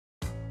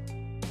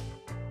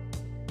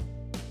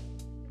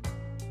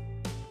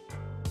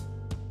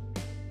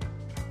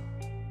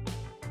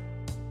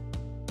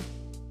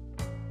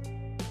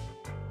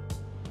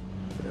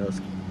Let's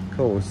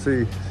go and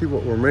see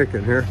what we're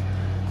making here.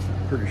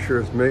 Pretty sure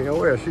it's making,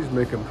 oh yeah, she's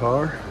making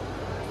power.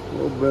 A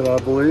little bit, I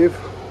believe.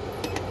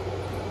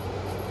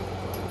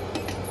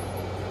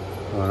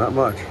 Not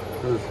much.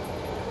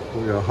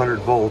 We got 100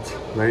 volts,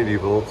 90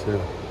 volts, yeah.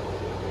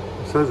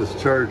 It says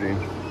it's charging,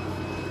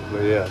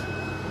 but yeah,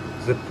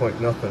 zip point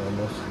nothing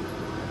almost.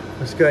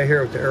 This guy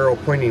here with the arrow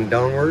pointing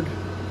downward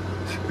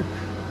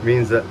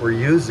means that we're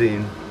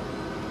using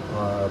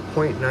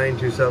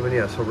 0.927,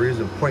 yeah, so we're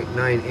using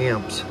 0.9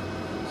 amps.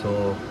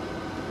 So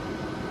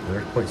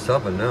there's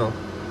 0.7 now.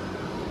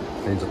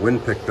 Means the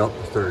wind picked up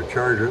and started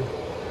charging.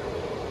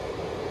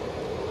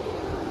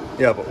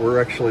 Yeah, but we're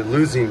actually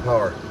losing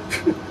power.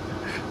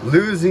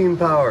 Losing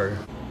power.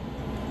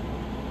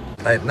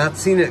 I have not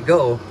seen it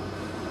go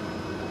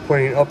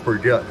pointing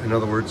upward yet. In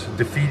other words,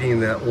 defeating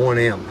that 1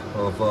 amp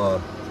of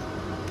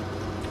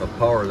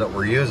power that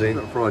we're using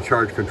from a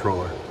charge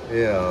controller.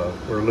 Yeah,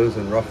 we're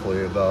losing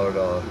roughly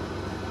about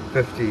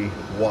 50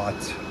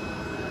 watts,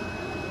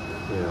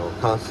 you know,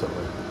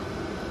 constantly.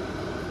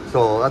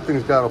 So that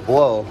thing's got to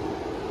blow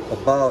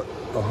about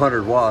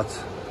 100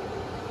 watts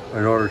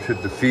in order to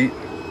defeat,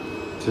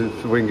 so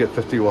we can get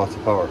 50 watts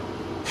of power.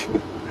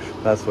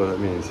 That's what it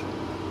means.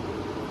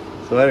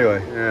 So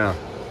anyway, yeah.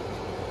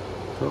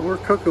 So we're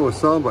cooking with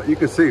some, but you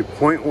can see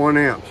 0.1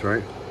 amps,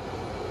 right?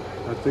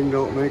 That thing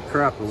don't make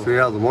crap. So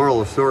yeah, the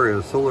moral of the story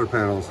is solar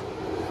panels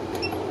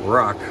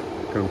rock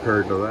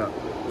compared to that.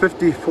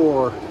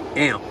 54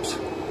 amps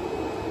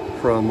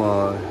from,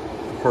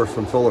 of course,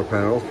 some solar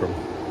panels from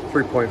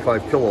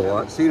 3.5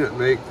 kilowatts. Seen it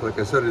make, like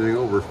I said, anything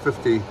over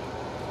 50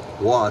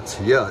 watts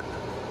yet,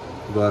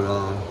 but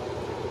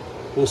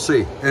we'll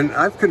see. And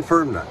I've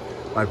confirmed that.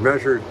 I've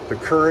measured the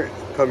current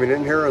coming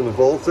in here and the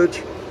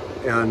voltage,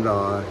 and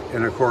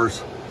of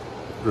course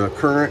the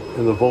current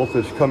and the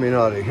voltage coming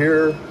out of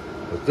here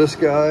with this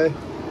guy,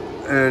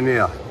 and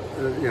yeah,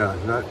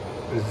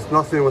 it's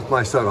nothing with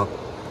my setup.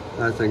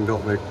 That thing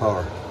don't make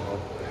power.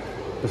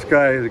 This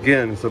guy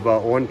again is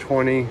about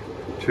 120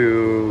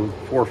 to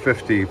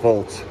 450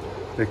 volts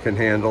it can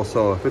handle.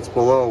 So if it's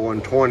below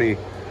 120,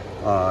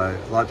 a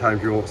lot of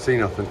times you won't see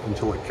nothing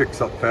until it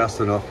kicks up fast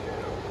enough.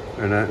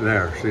 And then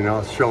there, see, now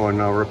it's showing,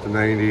 now we're up to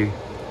 90,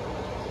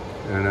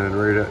 and then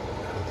right at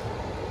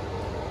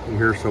in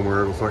here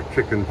somewhere it'll start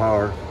kicking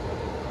power.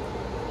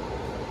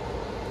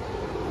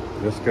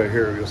 This guy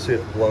here, you'll see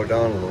it blow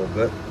down a little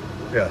bit.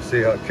 Yeah,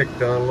 see how it kicked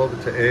down a little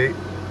bit to 8.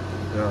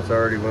 Now it's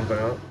already wimping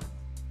out.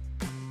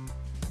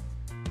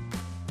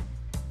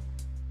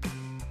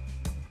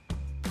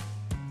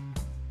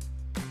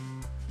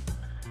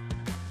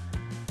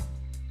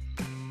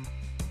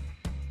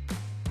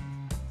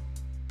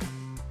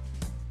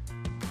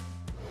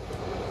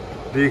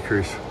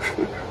 Decrease.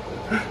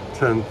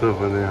 1/10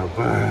 of an amp.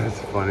 It's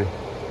funny.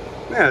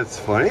 Yeah, it's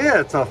funny.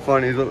 Yeah, it's not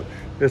funny.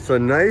 It's a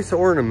nice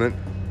ornament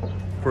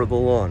for the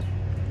lawn.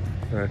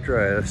 That's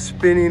right, a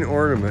spinning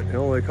ornament. It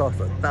only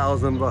costs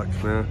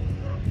 $1,000, man.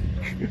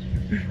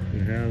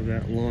 To have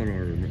that lawn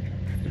ornament.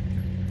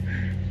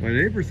 My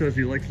neighbor says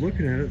he likes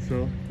looking at it,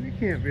 so it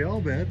can't be all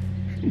bad.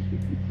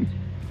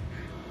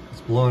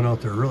 It's blowing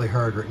out there really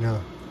hard right now.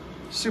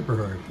 Super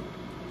hard.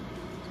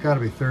 It's got to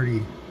be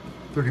 30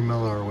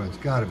 mile-an-hour winds.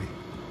 Got to be.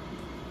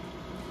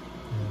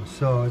 And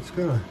so it's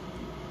gonna.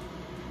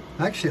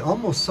 Actually,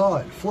 almost saw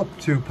it flip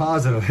to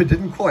positive. It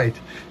didn't quite.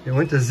 It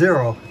went to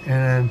 0,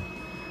 and then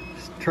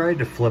tried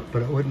to flip,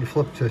 but it wouldn't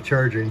flip to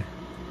charging.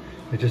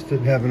 It just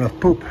didn't have enough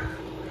poop.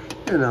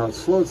 And now it's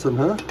slowed some,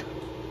 huh?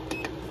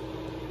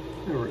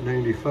 Yeah, we're at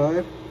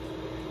 95.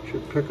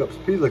 Should pick up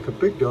speed like a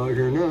big dog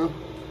here now.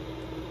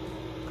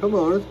 Come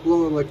on, it's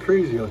blowing like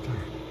crazy out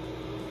there.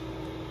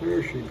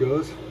 There she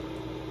goes.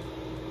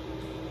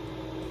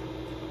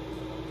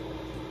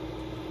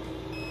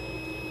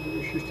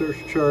 There she starts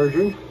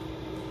charging.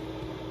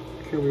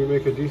 Can we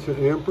make a decent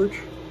amperage?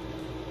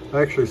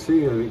 I actually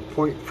see, I think,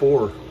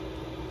 0.4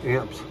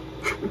 amps.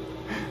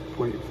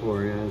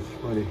 0.4, yeah, it's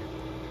funny.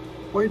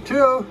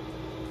 0.2.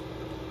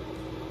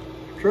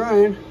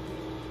 Trying.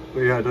 But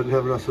yeah, it doesn't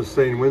have enough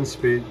sustained wind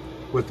speed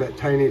with that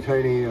tiny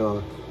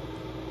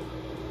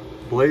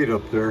blade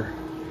up there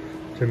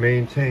to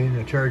maintain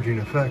a charging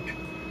effect.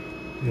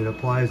 It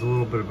applies a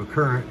little bit of a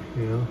current,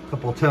 you know, a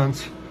couple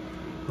tenths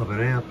of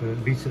an amp, and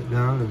it beats it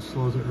down and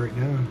slows it right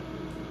down.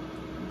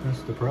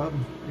 That's the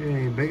problem. It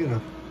ain't big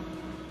enough.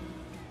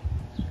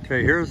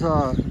 Okay, here's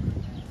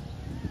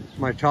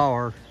my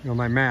tower, you know,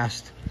 my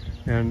mast,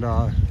 and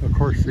of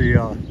course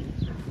the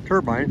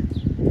turbine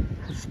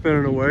is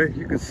spinning away.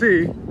 You can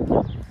see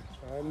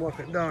I'm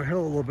looking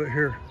downhill a little bit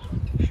here,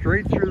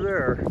 straight through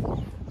there.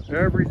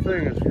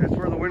 Everything is, it's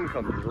where the wind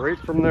comes, right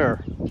from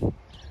there.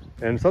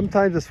 And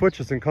sometimes it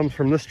switches and comes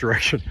from this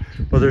direction,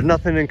 but there's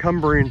nothing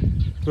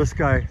encumbering this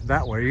guy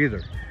that way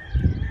either.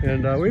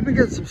 And we've been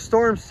getting some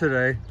storms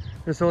today,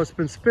 and so it's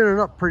been spinning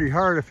up pretty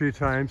hard a few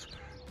times,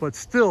 but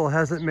still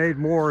hasn't made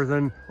more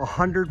than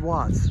 100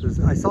 watts.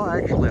 I saw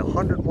actually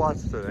 100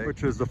 watts today,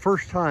 which is the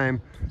first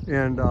time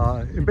in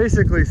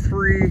basically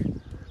 3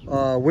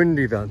 wind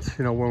events,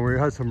 you know, when we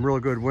had some real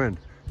good wind.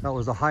 That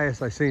was the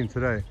highest I seen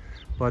today.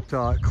 but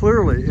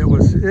clearly it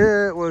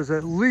was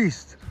at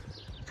least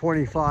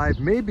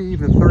 25, maybe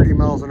even 30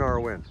 miles an hour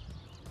wind.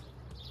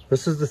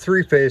 This is the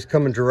three-phase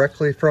coming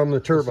directly from the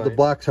turbine. This is the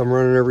box I'm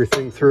running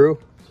everything through.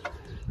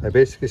 I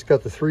basically just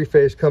got the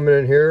three-phase coming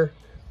in here,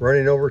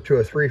 running over to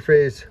a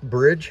three-phase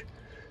bridge,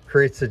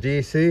 creates the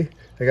DC.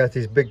 I got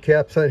these big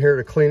caps on here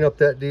to clean up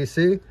that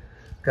DC.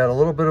 Got a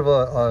little bit of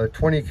a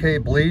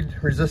 20K bleed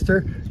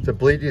resistor to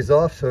bleed these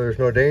off so there's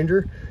no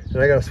danger.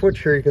 And I got a switch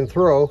here you can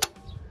throw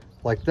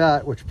like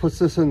that, which puts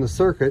this in the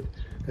circuit,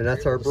 and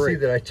that's our brake.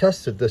 See that I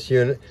tested this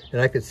unit, and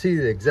I could see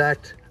the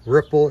exact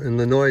ripple and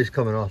the noise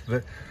coming off of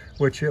it,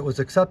 which it was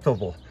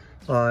acceptable.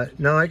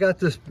 Now I got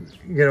this,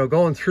 you know,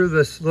 going through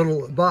this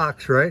little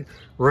box, right,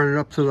 running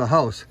up to the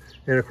house,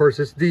 and of course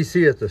it's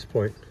DC at this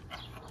point.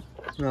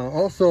 Now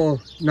also,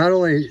 not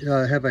only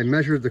have I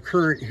measured the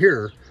current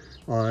here,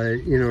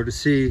 you know, to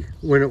see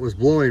when it was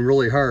blowing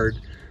really hard,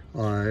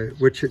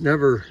 which it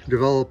never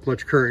developed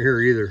much current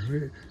here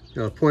either.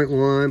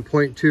 0.1,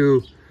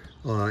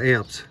 0.2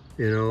 amps,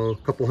 you know, a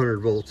couple hundred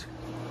volts.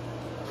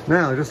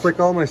 Now, just like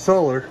all my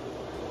solar,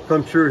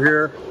 come through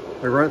here,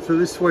 I run it through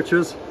these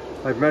switches.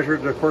 I've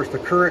measured, of course, the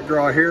current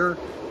draw here,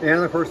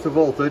 and of course the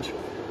voltage,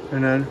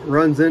 and then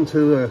runs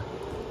into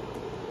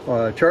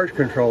the charge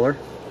controller,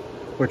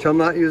 which I'm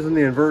not using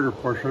the inverter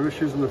portion, I'm just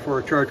using the for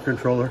a charge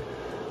controller.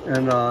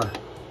 And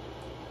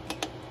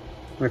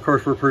of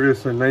course we're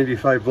producing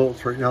 95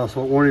 volts right now,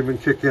 so it won't even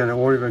kick in, it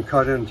won't even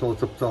cut in until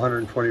it's up to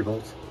 120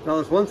 volts. Now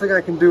there's one thing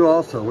I can do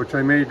also, which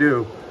I may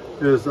do,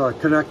 is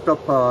connect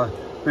up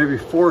maybe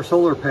 4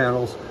 solar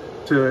panels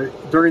to,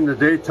 during the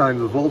daytime,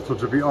 the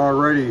voltage will be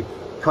already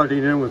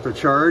cutting in with the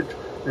charge,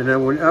 and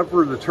then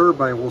whenever the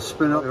turbine will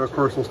spin up, of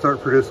course we'll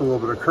start producing a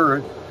little bit of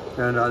current,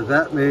 and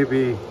that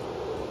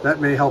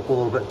may help a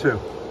little bit too,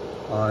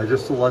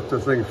 just to let the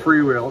thing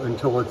freewheel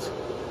until it's,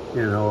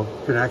 you know,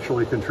 can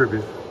actually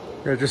contribute.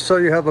 Yeah, just so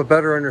you have a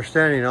better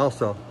understanding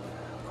also.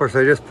 Of course,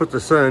 I just put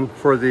this in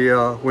for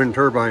the wind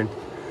turbine,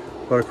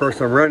 but of course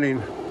I'm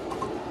running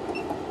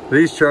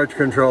these charge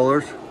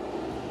controllers,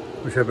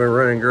 which have been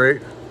running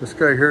great. This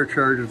guy here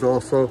charges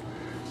also,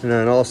 and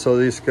then also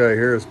this guy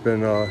here has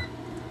been a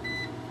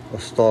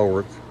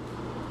stalwart.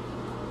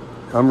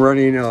 I'm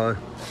running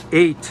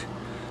 8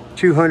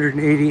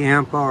 280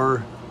 amp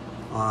hour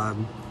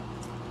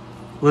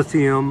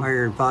lithium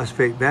iron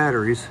phosphate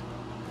batteries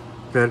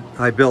that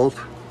I built.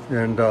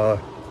 And of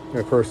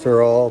course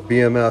they're all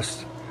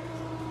BMS.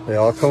 They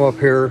all come up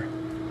here,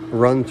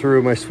 run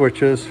through my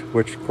switches,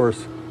 which of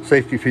course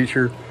safety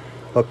feature,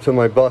 up to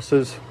my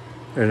buses,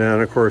 and then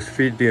of course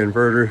feed the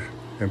inverter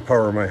and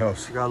power my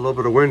house. Got a little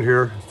bit of wind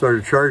here,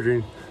 started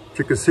charging. As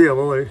you can see, I'm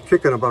only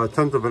kicking about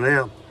 1/10 of an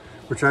amp,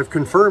 which I've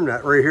confirmed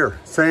that right here.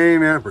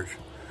 Same amperage,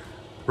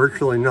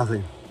 virtually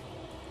nothing.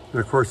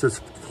 And of course it's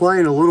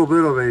applying a little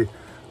bit of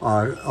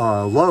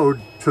a load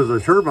to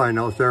the turbine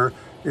out there.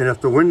 And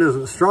if the wind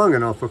isn't strong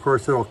enough, of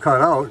course, it'll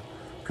cut out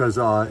because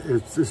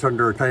it's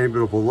under a tiny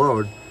bit of a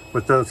load.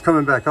 But then it's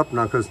coming back up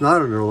now because it's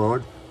not under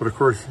load. But of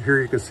course,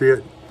 here you can see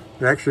it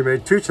actually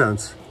made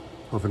 0.2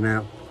 of an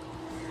amp.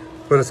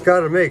 But it's got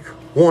to make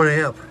 1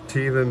 amp to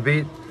even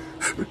beat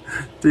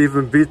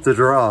the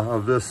draw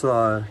of this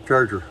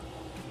charger.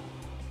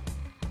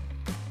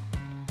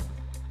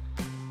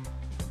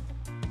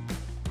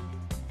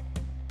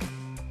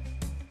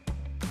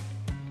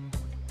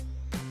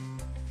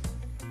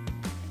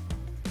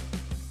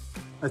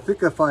 I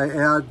think if I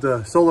add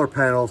the solar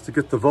panels to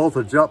get the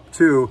voltage up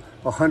to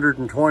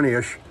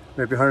 120-ish,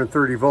 maybe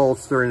 130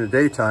 volts during the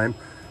daytime,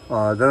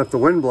 then if the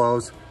wind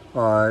blows,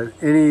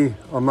 any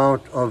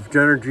amount of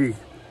energy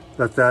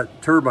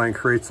that turbine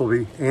creates will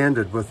be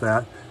ANDed with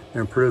that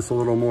and produce a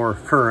little more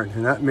current.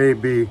 And that may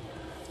be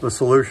the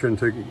solution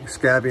to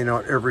scabbing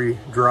out every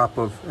drop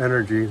of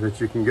energy that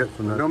you can get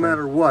from that. No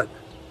matter what,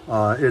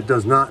 it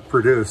does not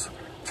produce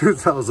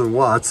 2,000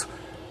 watts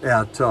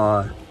at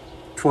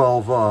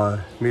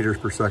 12 meters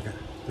per second.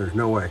 There's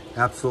no way,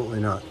 absolutely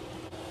not.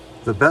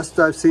 The best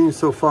I've seen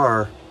so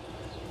far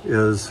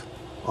is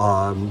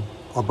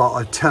about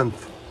 1/10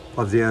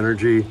 of the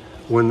energy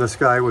when this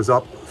guy was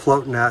up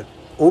floating at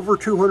over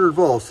 200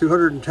 volts,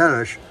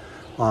 210-ish.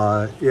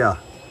 Yeah,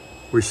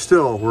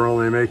 we're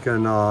only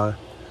making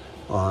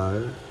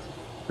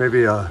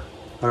maybe I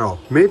don't know,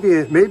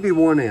 maybe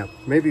 1 amp,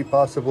 maybe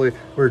possibly.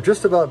 We're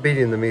just about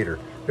beating the meter.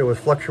 It was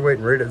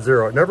fluctuating right at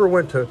 0. It never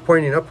went to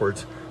pointing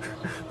upwards,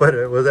 but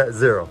it was at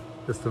 0,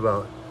 just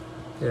about.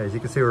 Yeah, as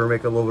you can see, we're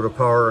making a little bit of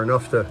power,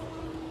 enough to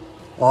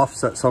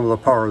offset some of the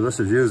power this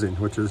is using,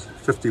 which is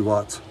 50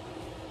 watts.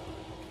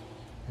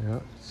 Yeah,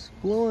 it's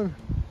blowing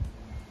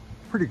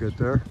pretty good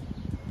there.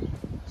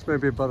 It's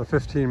maybe about a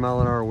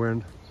 15-mile-an-hour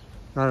wind.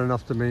 Not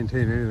enough to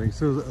maintain anything. As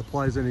soon as it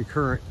applies any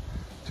current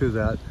to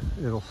that,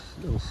 it'll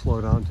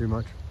slow down too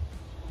much.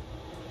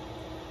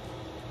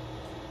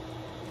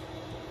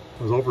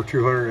 It was over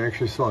 200. I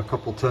actually saw a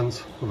couple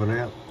tenths of an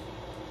amp,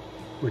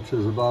 which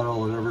is about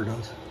all it ever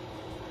does.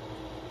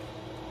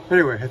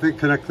 Anyway, I think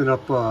connecting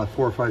up 4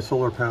 or 5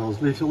 solar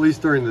panels, at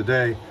least during the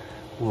day,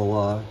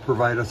 will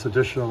provide us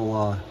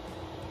additional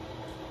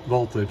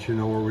voltage, you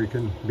know, where we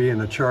can be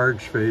in a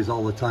charge phase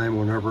all the time.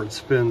 Whenever it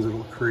spins,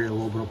 it'll create a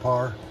little bit of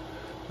power.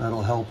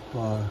 That'll help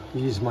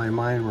ease my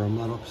mind where I'm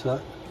not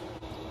upset.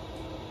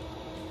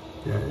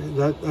 Yeah,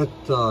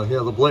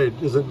 yeah, the blade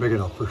isn't big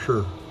enough for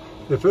sure.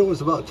 If it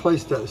was about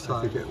twice that size,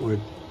 I think it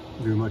would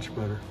do much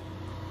better.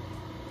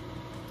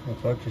 Yeah,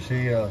 folks, you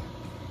see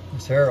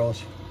this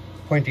arrow's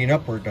pointing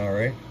upward now,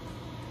 right?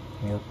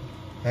 And we're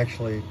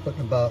actually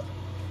putting about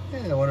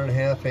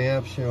 1.5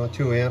 amps, you know,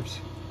 2 amps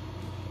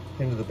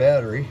into the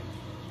battery.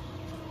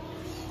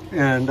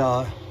 And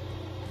up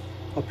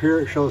here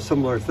it shows a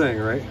similar thing,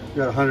 right? We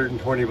got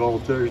 120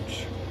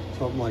 voltage,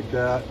 something like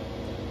that.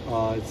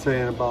 It's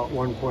saying about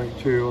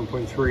 1.2,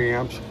 1.3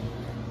 amps.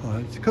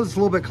 It's because it's a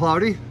little bit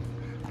cloudy.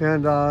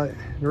 And the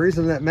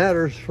reason that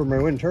matters for my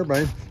wind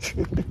turbine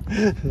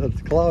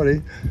that's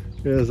cloudy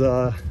is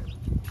I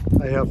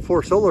have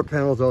 4 solar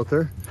panels out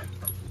there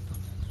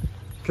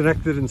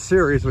connected in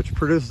series, which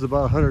produces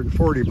about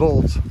 140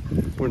 volts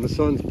when the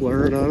sun's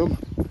blaring on them.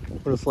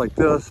 When it's like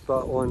this,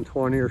 about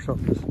 120 or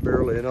something, just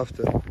barely enough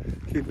to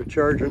keep it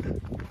charging.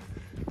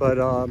 But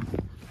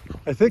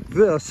I think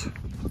this,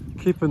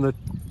 keeping the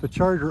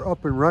charger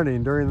up and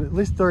running at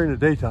least during the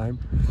daytime,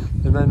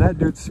 and then that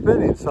dude's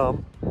spinning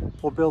some,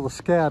 we'll be able to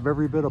scab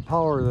every bit of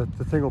power that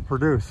the thing will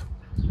produce,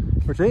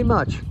 which ain't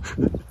much.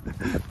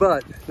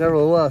 But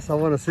nevertheless, I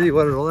want to see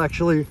what it'll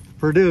actually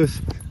produce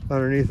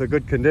underneath a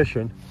good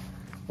condition,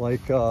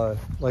 like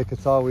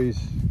it's always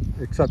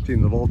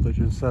accepting the voltage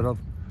instead of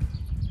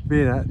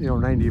being at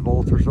 90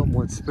 volts or something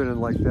when it's spinning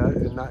like that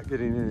and not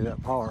getting any of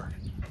that power.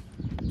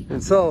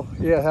 And so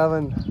yeah,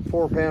 having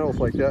 4 panels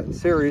like that in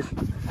series,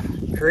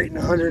 creating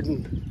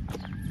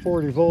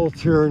 140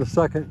 volts here in a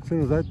second. As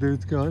soon as that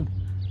dude's gone,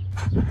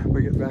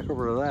 we get back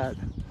over to that,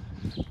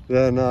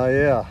 then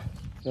yeah,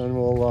 then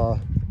we'll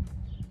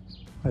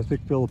I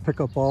think be able to pick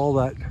up all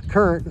that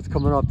current that's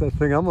coming off that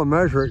thing. I'm gonna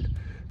measure it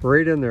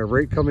right in there,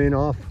 right coming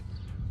off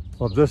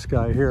of this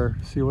guy here,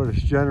 see what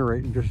it's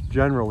generating just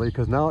generally,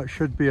 because now it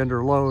should be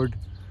under load,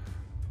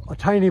 a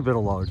tiny bit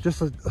of load,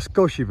 just a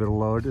scoshy bit of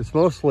load. It's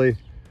mostly,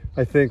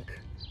 I think,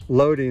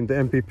 loading the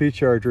MPP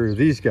charger,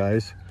 these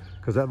guys,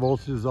 because that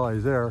voltage is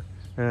always there.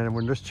 And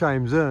when this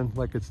chimes in,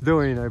 like it's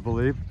doing, I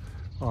believe,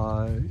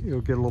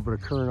 you'll get a little bit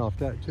of current off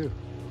that too.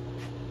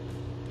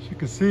 As you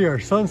can see, our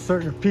sun's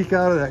starting to peek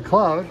out of that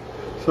cloud.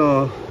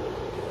 So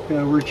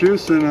yeah, we're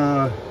juicing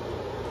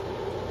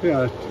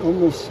yeah,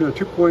 almost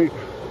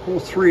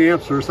 3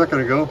 amps or a second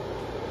ago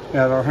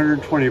at our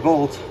 120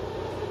 volts.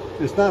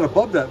 It's not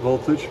above that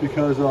voltage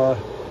because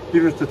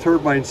even if the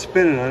turbine's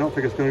spinning, I don't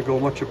think it's going to go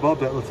much above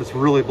that unless it's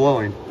really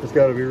blowing. It's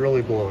got to be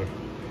really blowing.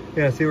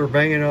 Yeah, see, we're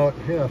banging out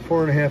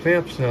 4.5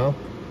 amps now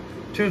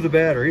to the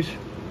batteries,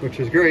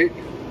 which is great.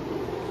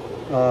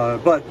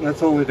 But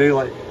that's only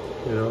daylight,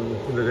 you know,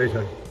 in the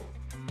daytime.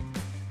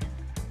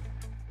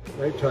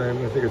 Nighttime,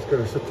 I think it's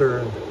going to sit there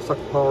and suck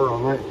power all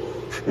night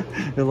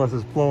unless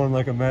it's blowing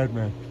like a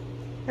madman.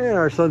 And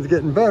our sun's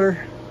getting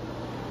better.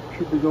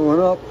 Should be going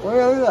up. Oh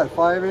yeah, look at that,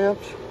 5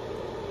 amps.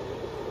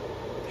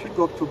 Should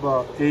go up to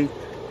about 8,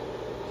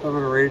 7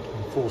 or 8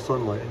 in full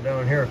sunlight. And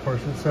down here, of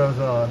course, it says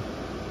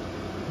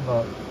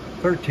about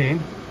 13,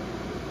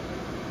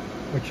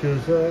 which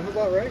is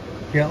about right.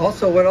 Yeah,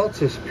 also what else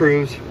this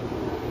proves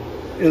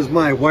is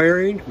my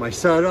wiring, my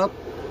setup,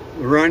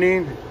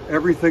 running,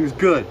 everything's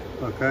good,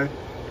 okay?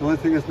 The only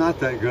thing that's not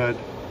that good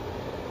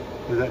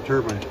is that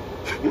turbine.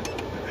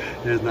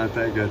 It is not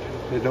that good.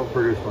 They don't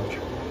produce much.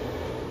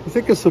 I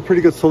think it's a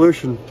pretty good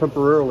solution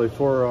temporarily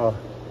for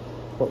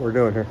what we're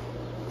doing here.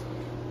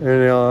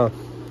 And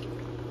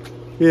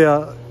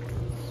yeah,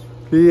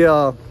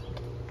 the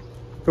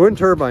wind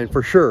turbine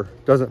for sure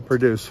doesn't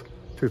produce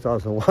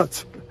 2,000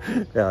 watts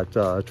at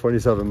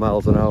 27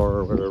 miles an hour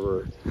or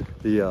whatever.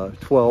 The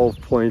 12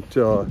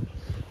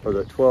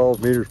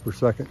 meters per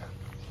second.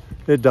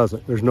 It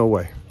doesn't. There's no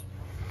way.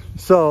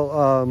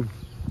 So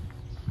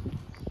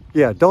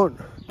yeah, don't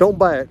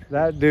buy it.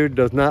 That dude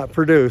does not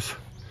produce,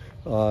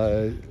 you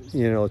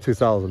know,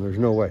 2,000. There's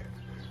no way.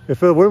 If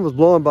the wind was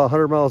blowing about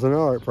 100 miles an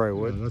hour, it probably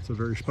would. Yeah, that's a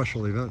very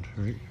special event,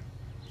 right?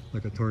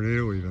 Like a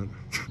tornado event.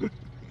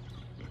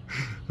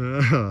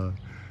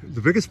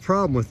 The biggest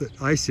problem with it,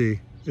 I see,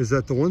 is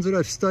that the ones that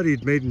I've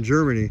studied made in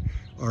Germany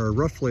are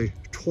roughly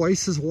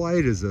twice as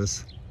wide as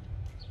this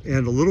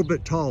and a little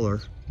bit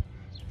taller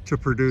to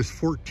produce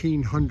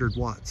 1,400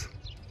 watts.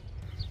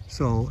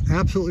 So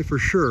absolutely for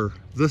sure,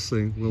 this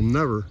thing will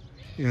never,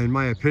 in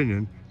my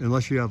opinion,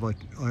 unless you have like,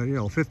 you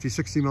know, 50,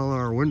 60 mile an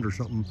hour wind or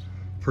something,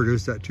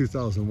 produce that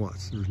 2,000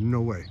 watts. There's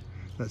no way.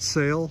 That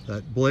sail,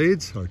 that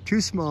blades are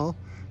too small.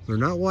 They're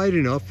not wide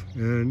enough,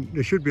 and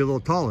they should be a little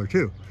taller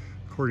too,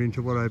 according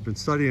to what I've been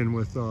studying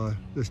with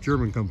this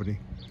German company.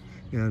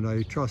 And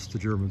I trust the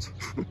Germans,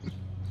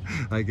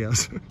 I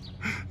guess.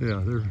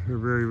 Yeah, they're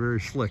very, very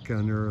slick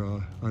on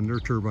their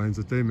turbines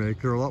that they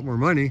make. They're a lot more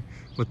money,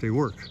 but they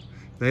work.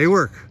 They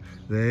work.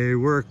 They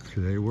work.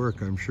 They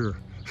work, I'm sure.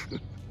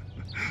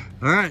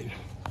 All right.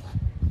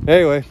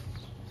 Anyway,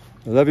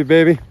 I love you,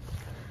 baby.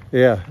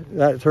 Yeah,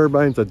 that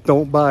turbine's a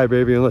don't buy,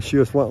 baby, unless you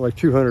just want like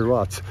 200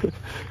 watts,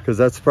 because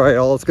that's probably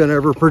all it's going to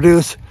ever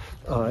produce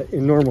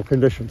in normal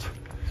conditions.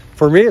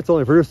 For me, it's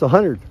only produced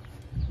 100,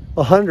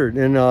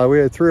 and we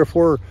had 3 or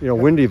 4, you know,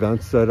 wind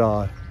events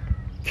that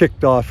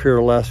kicked off here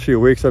the last few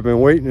weeks. I've been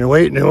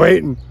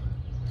waiting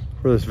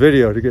for this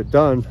video to get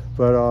done,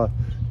 but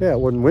yeah, it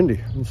wasn't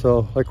windy, and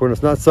so like when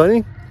it's not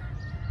sunny,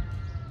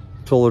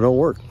 solar don't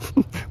work.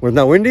 When it's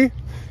not windy,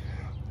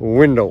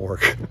 wind don't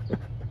work.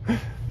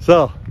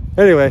 So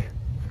anyway,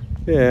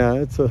 yeah,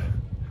 it's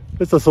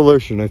a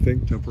solution, I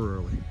think,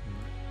 temporarily.